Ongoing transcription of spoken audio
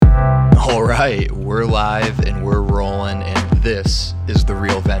right, we're live and we're rolling, and this is The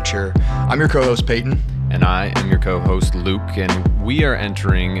Real Venture. I'm your co-host, Peyton. And I am your co-host, Luke, and we are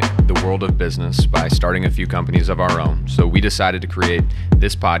entering the world of business by starting a few companies of our own. So we decided to create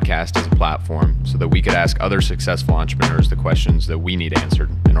this podcast as a platform so that we could ask other successful entrepreneurs the questions that we need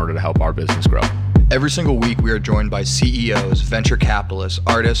answered in order to help our business grow. Every single week, we are joined by CEOs, venture capitalists,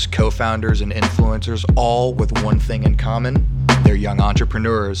 artists, co-founders, and influencers, all with one thing in common. They're young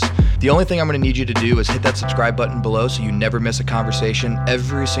entrepreneurs. The only thing I'm going to need you to do is hit that subscribe button below so you never miss a conversation.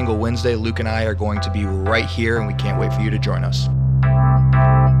 Every single Wednesday, Luke and I are going to be right here, and we can't wait for you to join us.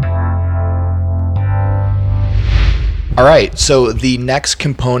 All right, so the next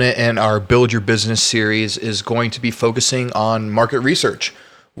component in our Build Your Business series is going to be focusing on market research,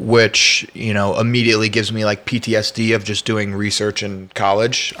 which, immediately gives me like PTSD of just doing research in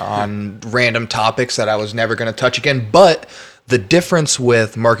college on random topics that I was never going to touch again. But the difference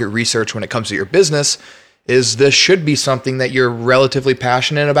with market research when it comes to your business is this should be something that you're relatively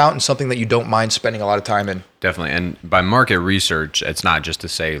passionate about and something that you don't mind spending a lot of time in. Definitely. And by market research, it's not just to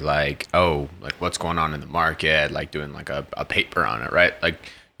say what's going on in the market, like doing like a paper on it, right? Like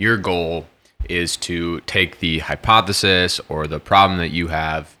your goal is to take the hypothesis or the problem that you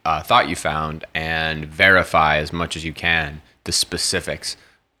have thought you found and verify as much as you can the specifics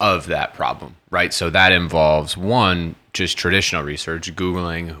of that problem, right? So that involves one, just traditional research,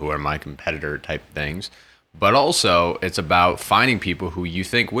 Googling who are my competitor type things, but also it's about finding people who you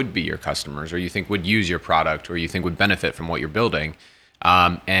think would be your customers or you think would use your product or you think would benefit from what you're building,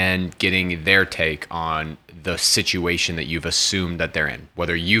 and getting their take on the situation that you've assumed that they're in.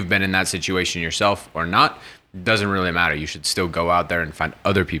 Whether you've been in that situation yourself or not, doesn't really matter. You should still go out there and find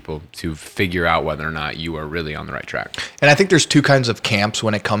other people to figure out whether or not you are really on the right track. And I think there's two kinds of camps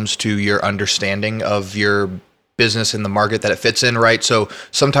when it comes to your understanding of your business in the market that it fits in, right? So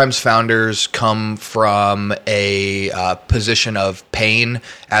sometimes founders come from a position of pain,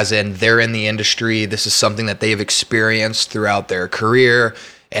 as in they're in the industry. This is something that they've experienced throughout their career.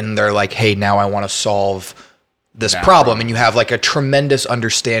 And they're like, hey, now I want to solve this problem. And you have like a tremendous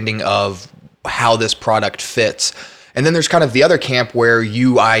understanding of how this product fits. And then there's kind of the other camp where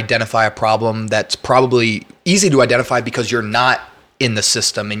you identify a problem that's probably easy to identify because you're not in the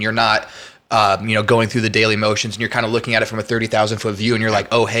system and you're not going through the daily motions, and you're kind of looking at it from a 30,000 foot view, and you're like,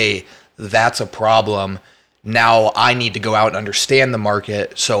 oh, hey, that's a problem. Now I need to go out and understand the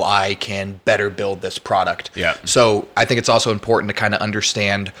market so I can better build this product. Yeah. So I think it's also important to kind of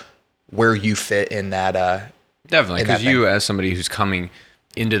understand where you fit in that. Definitely, because you, as somebody who's coming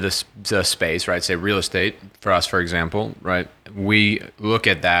into the space, right? Say real estate for us, for example, right? We look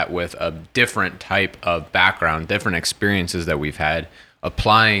at that with a different type of background, different experiences that we've had,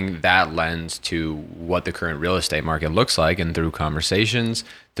 applying that lens to what the current real estate market looks like, and through conversations,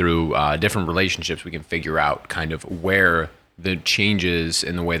 through different relationships, we can figure out kind of where the changes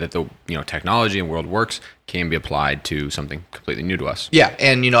in the way that the technology and world works can be applied to something completely new to us. Yeah,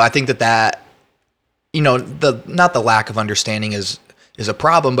 and I think that not the lack of understanding is a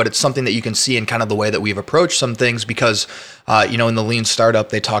problem, but it's something that you can see in kind of the way that we've approached some things because, in the Lean Startup,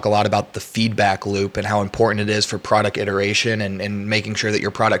 they talk a lot about the feedback loop and how important it is for product iteration and making sure that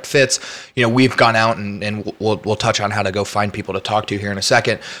your product fits. We've gone out and we'll touch on how to go find people to talk to here in a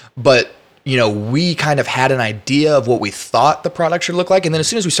second, but we kind of had an idea of what we thought the product should look like. And then as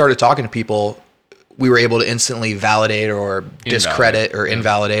soon as we started talking to people, we were able to instantly validate or discredit or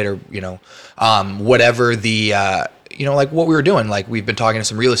invalidate or, whatever the, like what we were doing. Like we've been talking to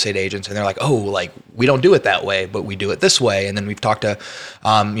some real estate agents and they're like, oh, like we don't do it that way, but we do it this way. And then we've talked to,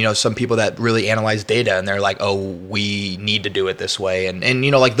 some people that really analyze data and they're like, oh, we need to do it this way. And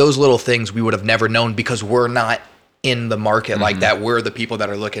like those little things we would have never known because we're not in the market like that. We're the people that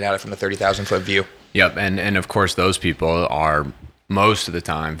are looking at it from the 30,000 foot view. Yep. And of course, those people are most of the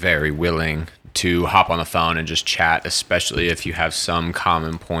time very willing to hop on the phone and just chat, especially if you have some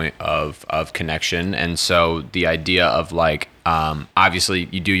common point of connection. And so the idea of obviously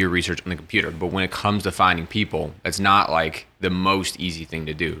you do your research on the computer, but when it comes to finding people, it's not like the most easy thing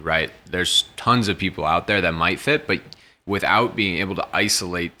to do, right? There's tons of people out there that might fit, but without being able to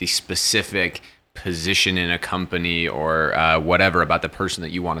isolate the specific position in a company or whatever about the person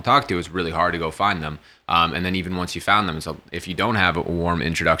that you want to talk to, it's really hard to go find them. And then even once you found them, if you don't have a warm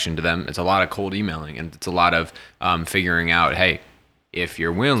introduction to them, it's a lot of cold emailing and it's a lot of figuring out, hey, if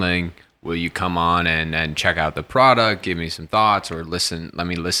you're willing, will you come on and check out the product, give me some thoughts, or let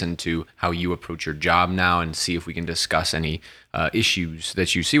me listen to how you approach your job now and see if we can discuss any issues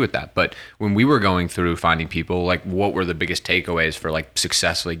that you see with that. But when we were going through finding people, like what were the biggest takeaways for like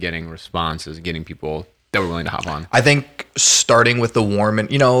successfully getting responses, getting people that were willing to hop on? I think starting with the warm and,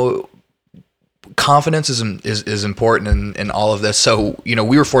 confidence is important in all of this. So,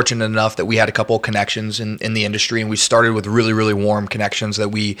 we were fortunate enough that we had a couple of connections in the industry, and we started with really, really warm connections that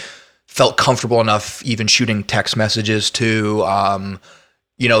we felt comfortable enough even shooting text messages to,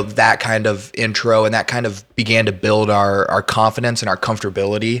 that kind of intro, and that kind of began to build our confidence and our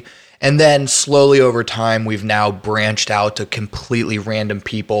comfortability. And then slowly over time, we've now branched out to completely random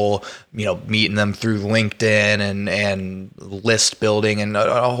people, meeting them through LinkedIn and list building and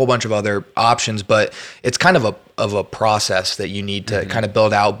a whole bunch of other options. But it's kind of a process that you need to kind of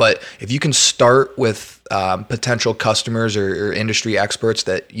build out. But if you can start with potential customers or industry experts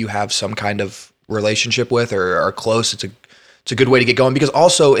that you have some kind of relationship with or are close, it's a good way to get going. Because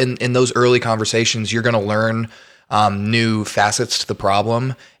also in those early conversations, you're going to learn new facets to the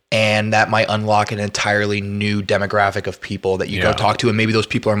problem. And that might unlock an entirely new demographic of people that you go talk to. And maybe those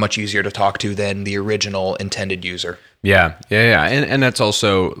people are much easier to talk to than the original intended user. Yeah. And that's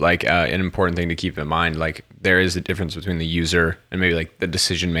also like an important thing to keep in mind. Like there is a difference between the user and maybe like the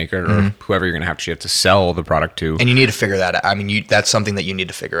decision maker or whoever you're going to actually have to sell the product to. And you need to figure that out. I mean, that's something that you need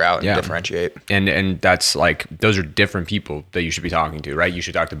to figure out and differentiate. And that's like, those are different people that you should be talking to, right? You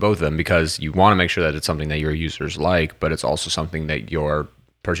should talk to both of them because you want to make sure that it's something that your users like, but it's also something that your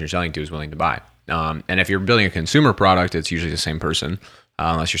person you're selling to is willing to buy. And if you're building a consumer product, it's usually the same person,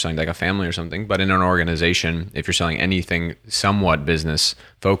 unless you're selling to like a family or something. But in an organization, if you're selling anything somewhat business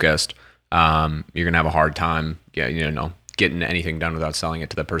focused, you're going to have a hard time, getting anything done without selling it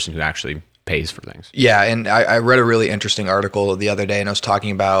to the person who actually pays for things. Yeah. And I read a really interesting article the other day, and I was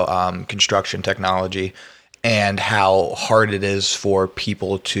talking about construction technology and how hard it is for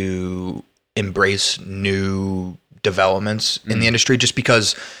people to embrace new developments in the industry, just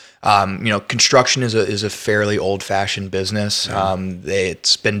because construction is a fairly old-fashioned business.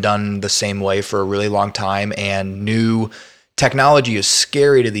 It's been done the same way for a really long time, and new technology is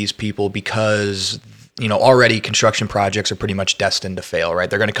scary to these people because already construction projects are pretty much destined to fail, right?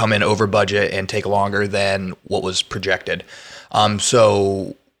 They're going to come in over budget and take longer than what was projected.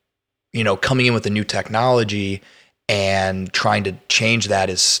 So coming in with a new technology and trying to change that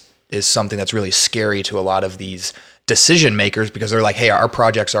is something that's really scary to a lot of these decision makers, because they're like, hey, our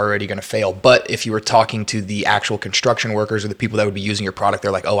project's already going to fail. But if you were talking to the actual construction workers or the people that would be using your product,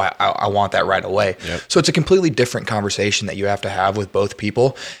 they're like, oh, I want that right away. Yep. So it's a completely different conversation that you have to have with both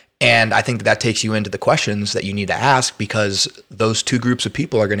people. And I think that takes you into the questions that you need to ask, because those two groups of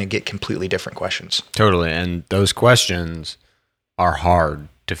people are going to get completely different questions. Totally. And those questions are hard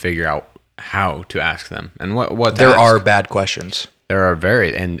to figure out how to ask them and what there are bad questions. There are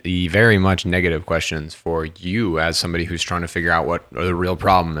very much negative questions for you as somebody who's trying to figure out what the real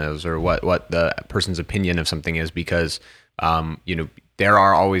problem is or what the person's opinion of something is, because there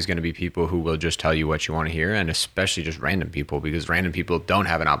are always going to be people who will just tell you what you want to hear, and especially just random people, because random people don't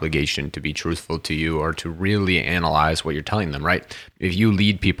have an obligation to be truthful to you or to really analyze what you're telling them, right? If you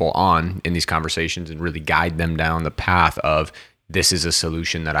lead people on in these conversations and really guide them down the path of this is a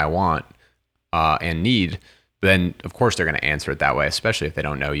solution that I want and need, then of course they're going to answer it that way, especially if they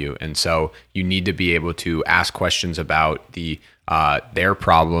don't know you. And so you need to be able to ask questions about their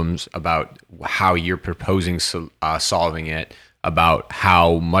problems, about how you're proposing solving it, about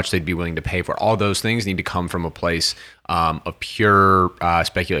how much they'd be willing to pay for. All those things need to come from a place of pure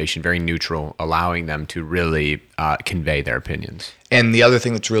speculation, very neutral, allowing them to really convey their opinions. And the other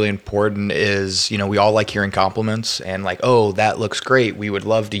thing that's really important is, we all like hearing compliments and like, oh, that looks great, we would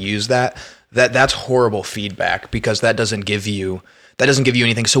love to use that. That's horrible feedback, because that doesn't give you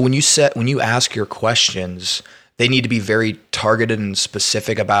anything. So when you ask your questions, they need to be very targeted and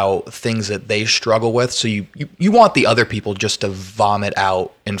specific about things that they struggle with. So you want the other people just to vomit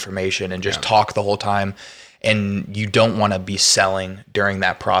out information and just talk the whole time, and you don't want to be selling during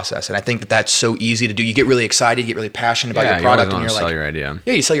that process. And I think that's so easy to do. You get really excited, you get really passionate about your product, and you're like, sell your idea.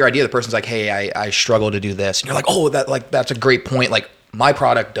 Yeah, you sell your idea. The person's like, hey, I struggle to do this, and you're like, oh, that's a great point. Like, my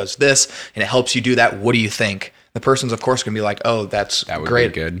product does this and it helps you do that. What do you think? The person's of course going to be like, oh, that would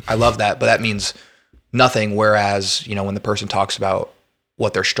great. Be good. I love that. But that means nothing. Whereas, when the person talks about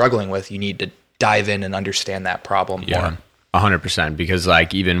what they're struggling with, you need to dive in and understand that problem more. 100%. Because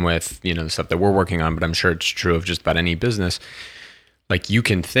like, even with, the stuff that we're working on, but I'm sure it's true of just about any business, like you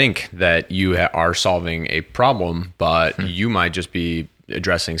can think that you are solving a problem, but you might just be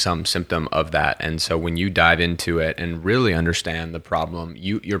addressing some symptom of that. And so when you dive into it and really understand the problem,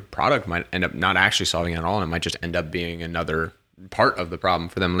 your product might end up not actually solving it at all, and it might just end up being another part of the problem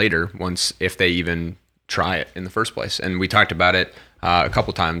for them later, if they even try it in the first place. And we talked about it a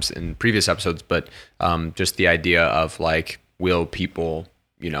couple times in previous episodes, but just the idea of like, will people,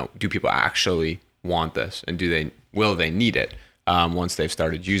 do people actually want this, and will they need it? once they've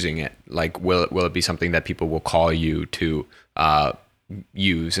started using it? Like, will it be something that people will call you to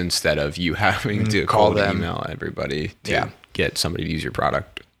use instead of you having to call them, email everybody to get somebody to use your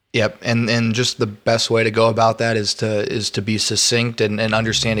product? Yep, and just the best way to go about that is to be succinct and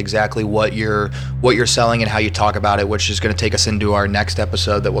understand exactly what you're selling and how you talk about it, which is going to take us into our next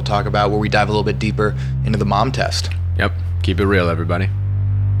episode that we'll talk about, where we dive a little bit deeper into the mom test. Yep, keep it real, everybody.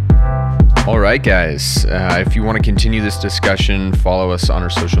 All right, guys. If you want to continue this discussion, follow us on our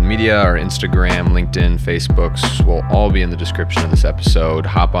social media, our Instagram, LinkedIn, Facebooks will all be in the description of this episode.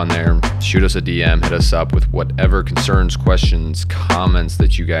 Hop on there, shoot us a DM, hit us up with whatever concerns, questions, comments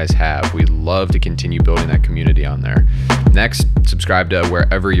that you guys have. We'd love to continue building that community on there. Next, subscribe to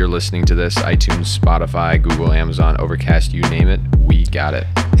wherever you're listening to this, iTunes, Spotify, Google, Amazon, Overcast, you name it. We got it.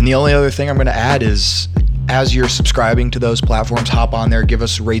 And the only other thing I'm going to add is, as you're subscribing to those platforms, hop on there, give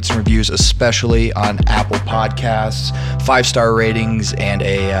us rates and reviews, especially on Apple Podcasts. 5-star ratings and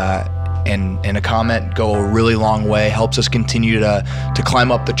a comment go a really long way. Helps us continue to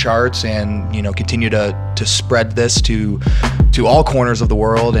climb up the charts and, you know, continue to spread this to all corners of the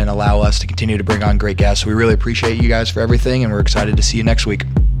world and allow us to continue to bring on great guests. We really appreciate you guys for everything, and we're excited to see you next week.